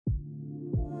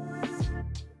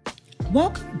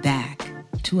Welcome back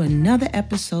to another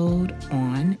episode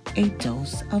on A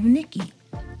Dose of Nikki.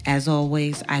 As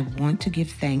always, I want to give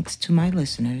thanks to my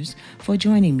listeners for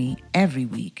joining me every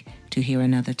week to hear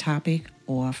another topic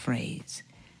or phrase.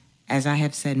 As I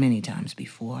have said many times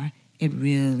before, it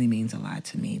really means a lot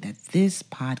to me that this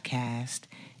podcast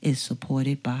is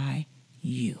supported by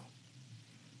you.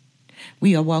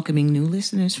 We are welcoming new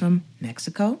listeners from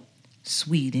Mexico,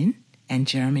 Sweden, and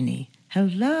Germany.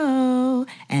 Hello,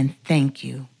 and thank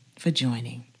you for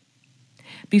joining.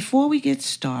 Before we get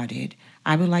started,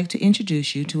 I would like to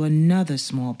introduce you to another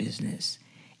small business.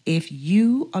 If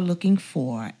you are looking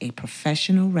for a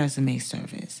professional resume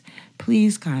service,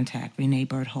 please contact Renee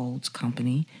Berthold's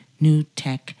company, New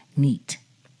Tech Neat.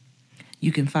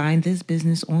 You can find this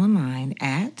business online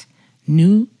at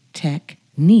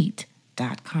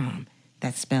newtechneat.com.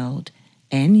 That's spelled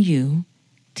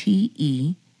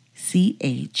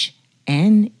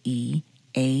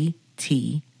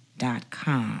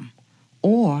NUTECHNEAT.com.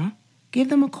 Or give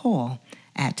them a call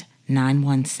at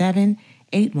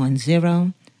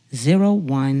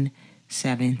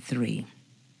 917-810-0173.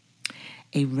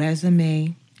 A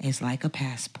resume is like a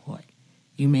passport.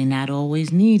 You may not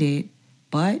always need it,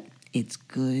 but it's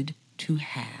good to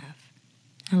have.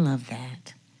 I love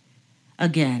that.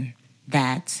 Again,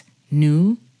 that's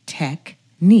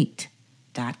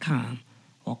newtechneat.com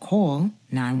or call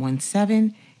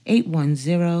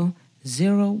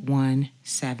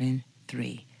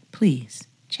 917-810-0173. Please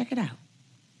check it out.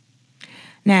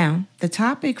 Now, the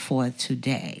topic for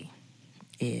today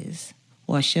is,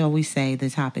 or shall we say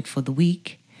the topic for the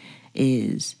week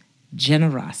is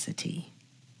generosity.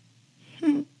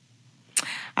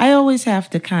 I always have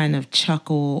to kind of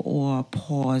chuckle or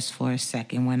pause for a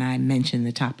second when I mention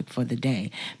the topic for the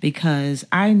day, because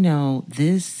I know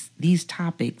these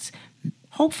topics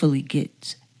hopefully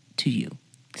get to you,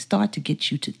 start to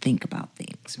get you to think about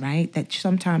things, right? That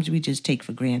sometimes we just take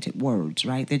for granted words,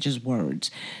 right? They're just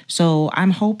words. So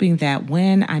I'm hoping that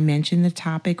when I mention the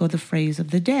topic or the phrase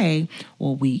of the day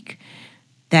or week,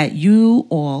 that you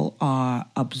all are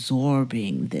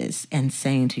absorbing this and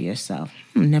saying to yourself,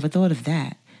 never thought of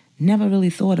that. Never really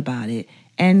thought about it.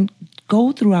 And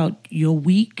go throughout your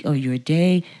week or your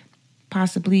day,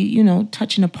 possibly,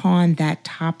 touching upon that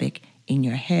topic in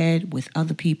your head with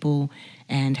other people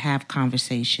and have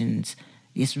conversations.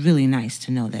 It's really nice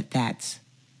to know that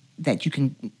you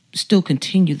can still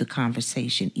continue the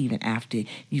conversation even after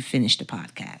you finish the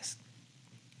podcast.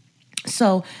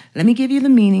 So let me give you the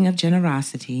meaning of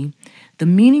generosity. The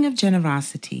meaning of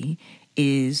generosity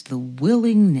is the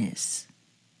willingness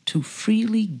to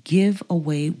freely give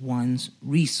away one's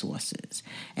resources.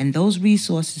 And those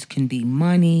resources can be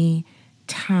money,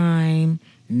 time,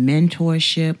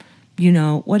 mentorship,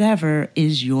 whatever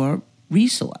is your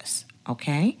resource,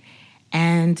 okay?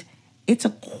 And it's a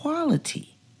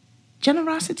quality.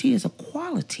 Generosity is a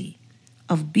quality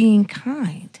of being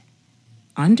kind,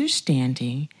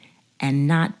 understanding, and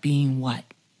not being what?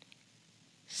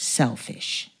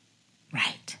 Selfish,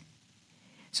 right?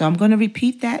 So I'm going to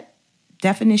repeat that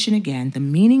definition again. The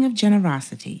meaning of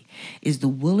generosity is the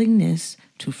willingness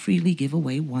to freely give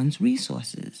away one's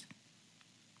resources.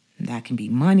 That can be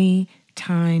money,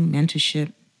 time,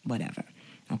 mentorship, whatever,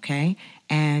 okay?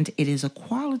 And it is a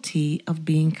quality of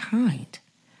being kind,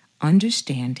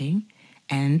 understanding,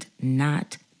 and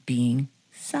not being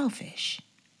selfish,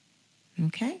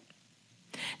 okay?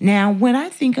 Now, when I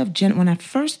think of when I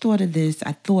first thought of this,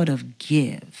 I thought of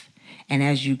give. And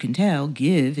as you can tell,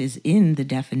 give is in the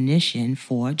definition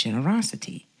for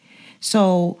generosity.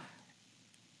 So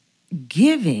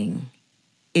giving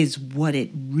is what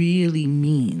it really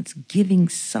means, giving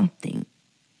something,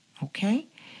 okay?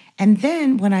 And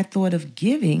then when I thought of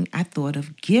giving, I thought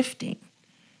of gifting.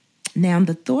 Now,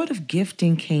 the thought of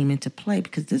gifting came into play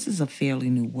because this is a fairly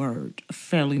new word, a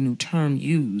fairly new term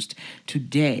used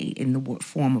today in the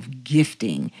form of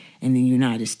gifting in the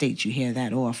United States. You hear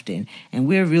that often. And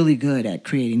we're really good at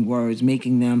creating words,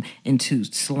 making them into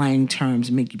slang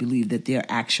terms, make you believe that they're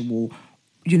actual,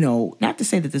 not to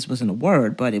say that this wasn't a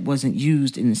word, but it wasn't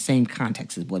used in the same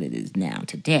context as what it is now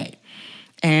today.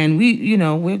 And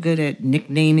we're good at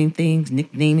nicknaming things,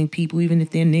 nicknaming people, even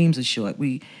if their names are short.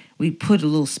 We put a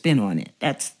little spin on it.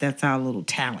 That's our little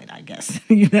talent, I guess, in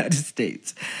the United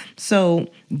States. So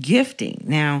gifting.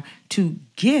 Now, to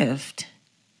gift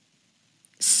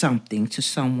something to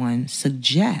someone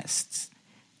suggests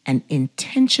an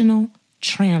intentional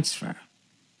transfer.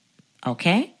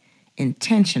 Okay?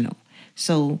 Intentional.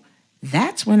 So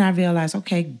that's when I realized,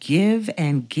 okay, give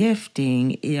and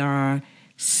gifting are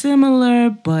similar,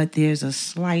 but there's a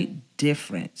slight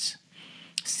difference.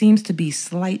 seems to be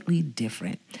slightly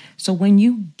different. So when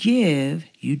you give,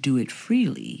 you do it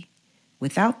freely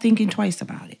without thinking twice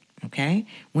about it, okay?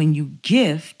 When you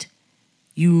gift,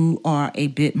 you are a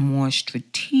bit more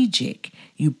strategic.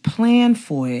 You plan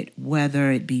for it,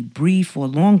 whether it be brief or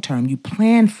long term, you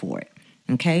plan for it.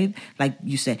 Okay? Like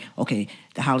you say, okay,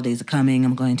 the holidays are coming.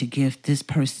 I'm going to gift this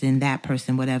person, that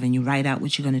person, whatever. And you write out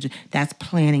what you're going to do. That's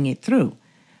planning it through.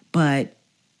 But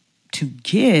to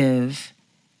give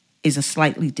is a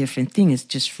slightly different thing. It's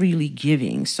just freely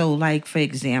giving. So like, for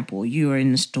example, you're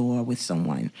in the store with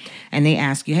someone and they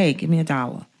ask you, hey, give me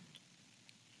 $1.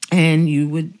 And you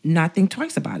would not think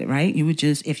twice about it, right? You would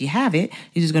just, if you have it,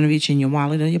 you're just going to reach in your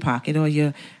wallet or your pocket or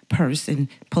your purse and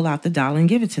pull out the dollar and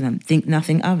give it to them. Think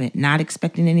nothing of it, not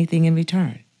expecting anything in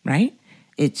return, right?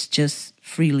 It's just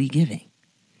freely giving.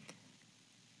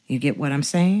 You get what I'm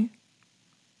saying?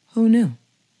 Who knew?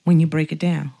 When you break it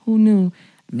down, who knew?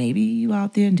 Maybe you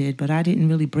out there did, but I didn't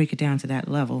really break it down to that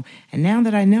level. And now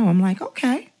that I know, I'm like,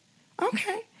 okay.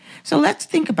 So let's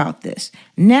think about this.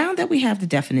 Now that we have the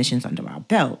definitions under our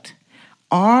belt,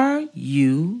 are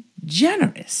you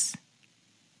generous?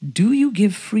 Do you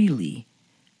give freely?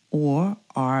 Or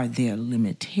are there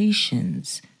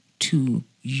limitations to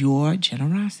your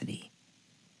generosity?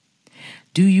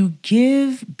 Do you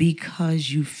give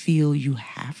because you feel you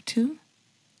have to?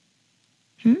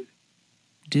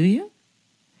 Do you?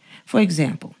 For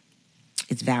example,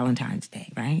 it's Valentine's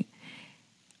Day, right?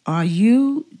 Are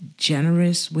you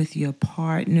generous with your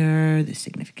partner, the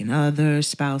significant other,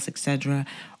 spouse, etc.?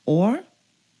 Or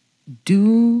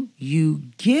do you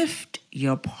gift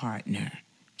your partner,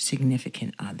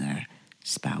 significant other,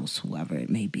 spouse, whoever it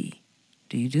may be?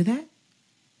 Do you do that?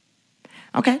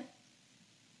 Okay,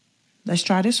 let's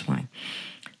try this one.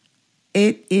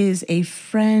 It is a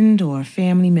friend or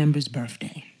family member's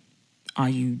birthday. Are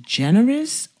you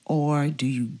generous or do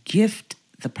you gift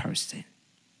the person?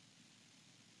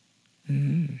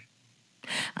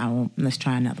 Let's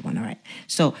try another one. All right.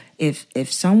 So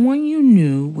if someone you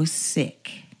knew was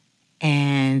sick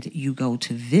and you go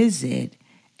to visit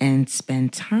and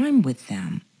spend time with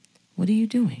them, what are you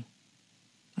doing?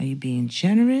 Are you being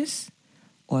generous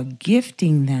or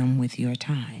gifting them with your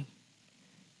time?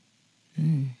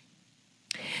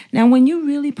 Now, when you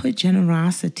really put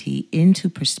generosity into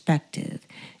perspective,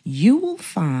 you will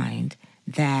find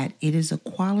that it is a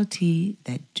quality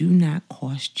that do not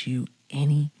cost you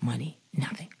any money,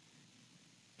 nothing.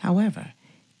 However,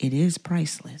 it is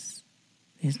priceless.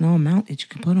 There's no amount that you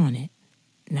can put on it.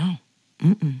 No.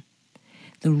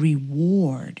 The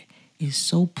reward is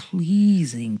so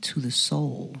pleasing to the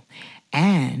soul,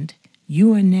 and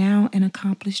you are now an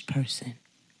accomplished person.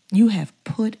 You have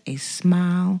put a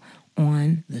smile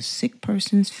on the sick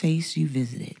person's face you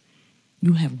visited.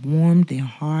 You have warmed their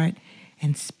heart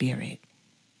and spirit.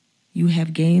 You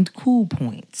have gained cool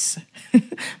points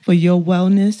for your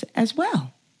wellness as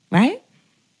well, right?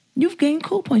 You've gained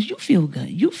cool points. You feel good.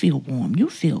 You feel warm. You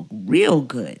feel real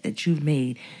good that you've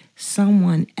made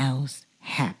someone else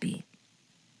happy.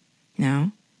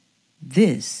 Now,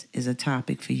 this is a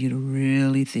topic for you to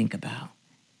really think about.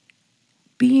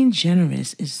 Being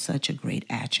generous is such a great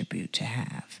attribute to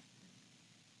have.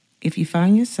 If you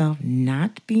find yourself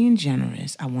not being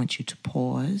generous, I want you to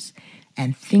pause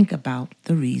and think about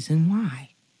the reason why.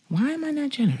 Why am I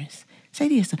not generous? Say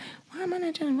to yourself, why am I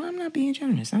not generous? Why am I not being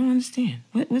generous? I don't understand.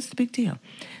 What's the big deal?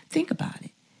 Think about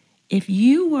it. If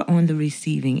you were on the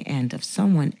receiving end of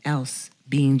someone else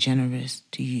being generous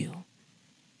to you,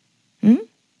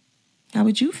 how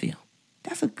would you feel?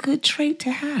 That's a good trait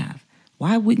to have.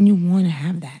 Why wouldn't you want to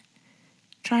have that?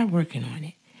 Try working on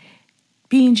it.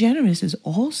 Being generous is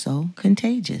also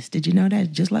contagious. Did you know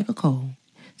that? Just like a cold.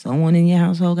 Someone in your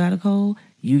household got a cold,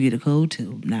 you get a cold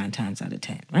too, 9 times out of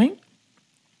 10, right?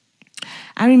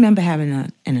 I remember having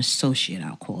an associate,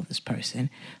 I'll call this person,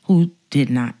 who did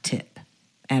not tip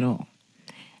at all.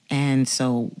 And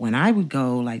so when I would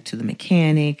go like to the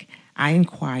mechanic, I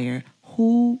inquire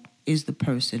who is the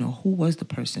person or who was the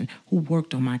person who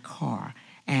worked on my car,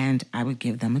 and I would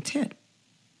give them a tip.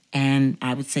 And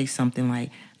I would say something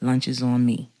like, lunch is on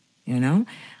me, you know?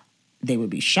 They would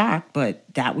be shocked, but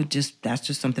that's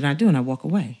just something I do, and I walk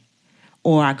away.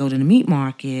 Or I go to the meat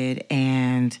market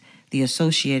and the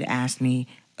associate asked me,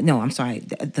 I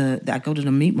go to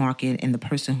the meat market and the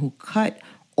person who cut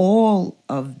all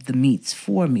of the meats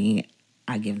for me,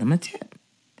 I give them a tip.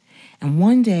 And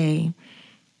one day,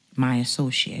 my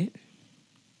associate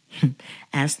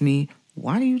asked me,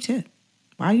 why do you tip?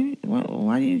 Why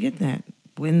do you get that?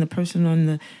 When the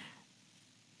person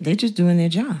they're just doing their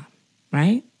job,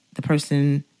 right? The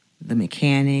person, the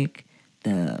mechanic,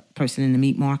 the person in the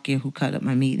meat market who cut up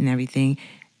my meat and everything,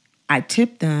 I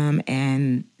tipped them,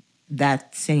 and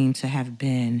that seemed to have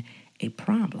been a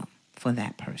problem for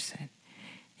that person.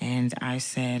 And I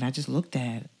just looked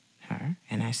at her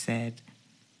and I said,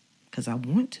 because I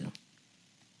want to.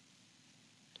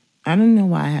 I didn't know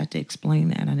why I had to explain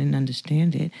that. I didn't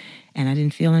understand it, and I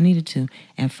didn't feel I needed to.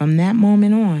 And from that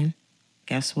moment on,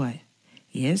 guess what?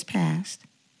 Years passed,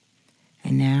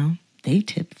 and now they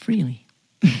tip freely.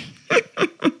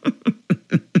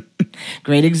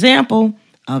 Great example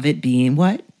of it being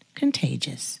what?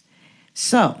 Contagious.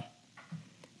 So,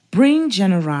 bring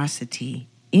generosity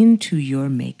into your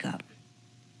makeup.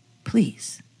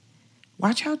 Please,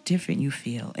 watch how different you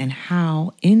feel and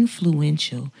how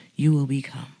influential you will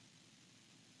become.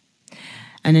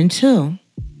 And until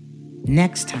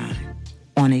next time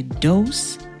on A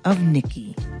Dose of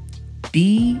Nikki,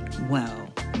 be well,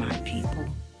 my people.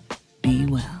 Be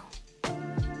well.